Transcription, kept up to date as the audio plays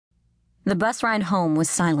The bus ride home was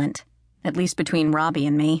silent, at least between Robbie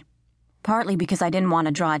and me. Partly because I didn't want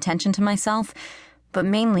to draw attention to myself, but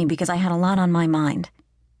mainly because I had a lot on my mind.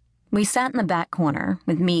 We sat in the back corner,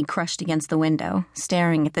 with me crushed against the window,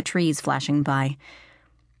 staring at the trees flashing by.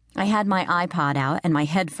 I had my iPod out and my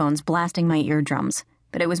headphones blasting my eardrums,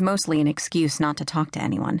 but it was mostly an excuse not to talk to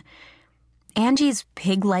anyone. Angie's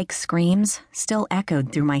pig-like screams still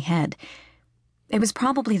echoed through my head. It was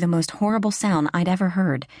probably the most horrible sound I'd ever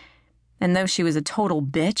heard. And though she was a total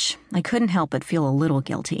bitch, I couldn't help but feel a little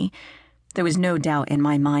guilty. There was no doubt in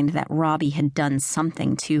my mind that Robbie had done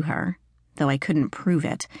something to her, though I couldn't prove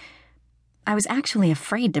it. I was actually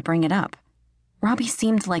afraid to bring it up. Robbie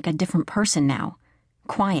seemed like a different person now.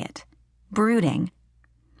 Quiet. Brooding.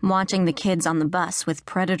 Watching the kids on the bus with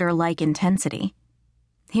predator-like intensity.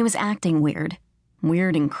 He was acting weird.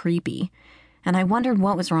 Weird and creepy. And I wondered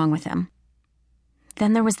what was wrong with him.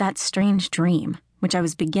 Then there was that strange dream, which I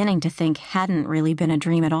was beginning to think hadn't really been a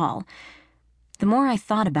dream at all. The more I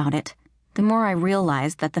thought about it, the more I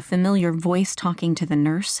realized that the familiar voice talking to the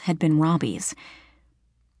nurse had been Robbie's.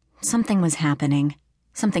 Something was happening.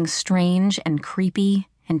 Something strange and creepy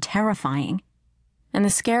and terrifying. And the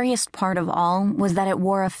scariest part of all was that it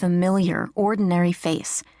wore a familiar, ordinary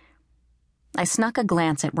face. I snuck a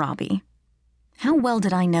glance at Robbie. How well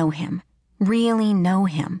did I know him? Really know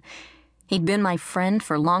him? He'd been my friend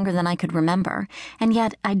for longer than I could remember, and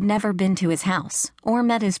yet I'd never been to his house or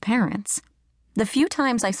met his parents. The few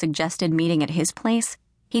times I suggested meeting at his place,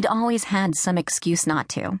 he'd always had some excuse not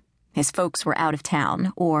to. His folks were out of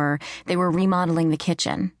town, or they were remodeling the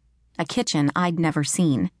kitchen. A kitchen I'd never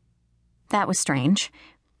seen. That was strange,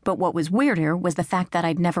 but what was weirder was the fact that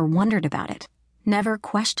I'd never wondered about it, never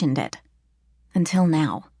questioned it. Until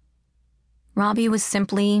now. Robbie was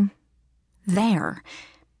simply there.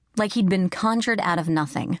 Like he'd been conjured out of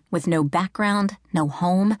nothing, with no background, no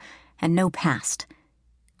home, and no past.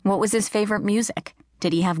 What was his favorite music?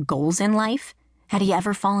 Did he have goals in life? Had he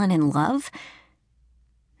ever fallen in love?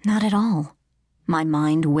 Not at all, my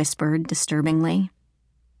mind whispered disturbingly.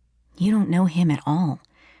 You don't know him at all.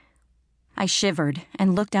 I shivered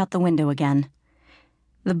and looked out the window again.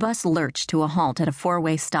 The bus lurched to a halt at a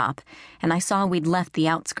four-way stop, and I saw we'd left the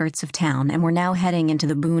outskirts of town and were now heading into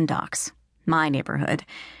the boondocks, my neighborhood.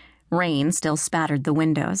 Rain still spattered the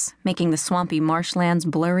windows, making the swampy marshlands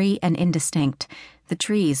blurry and indistinct, the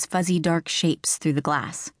trees fuzzy dark shapes through the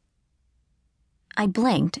glass. I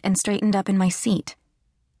blinked and straightened up in my seat.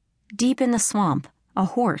 Deep in the swamp, a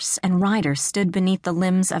horse and rider stood beneath the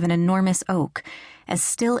limbs of an enormous oak, as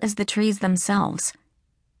still as the trees themselves.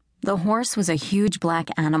 The horse was a huge black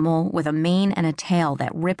animal with a mane and a tail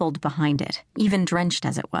that rippled behind it, even drenched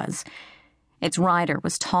as it was. Its rider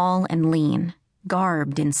was tall and lean,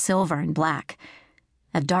 garbed in silver and black.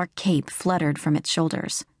 A dark cape fluttered from its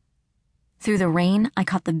shoulders. Through the rain, I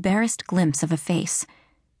caught the barest glimpse of a face.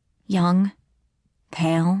 Young,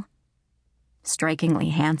 pale, strikingly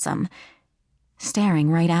handsome,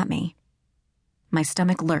 staring right at me. My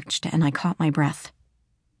stomach lurched and I caught my breath.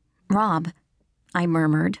 Rob, I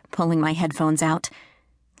murmured, pulling my headphones out.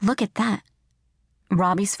 Look at that.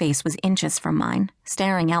 Robbie's face was inches from mine,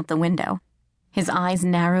 staring out the window. His eyes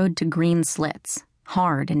narrowed to green slits,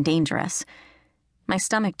 hard and dangerous. My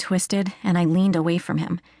stomach twisted and I leaned away from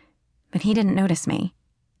him, but he didn't notice me.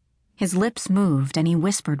 His lips moved and he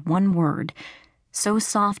whispered one word, so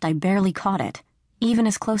soft I barely caught it, even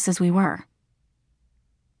as close as we were.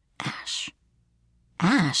 Ash.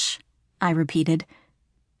 Ash, I repeated.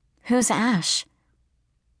 Who's Ash?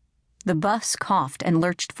 The bus coughed and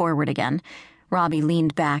lurched forward again. Robbie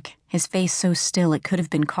leaned back, his face so still it could have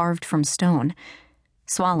been carved from stone.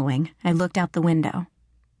 Swallowing, I looked out the window,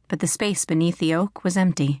 but the space beneath the oak was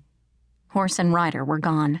empty. Horse and rider were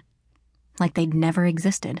gone, like they'd never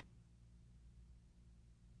existed.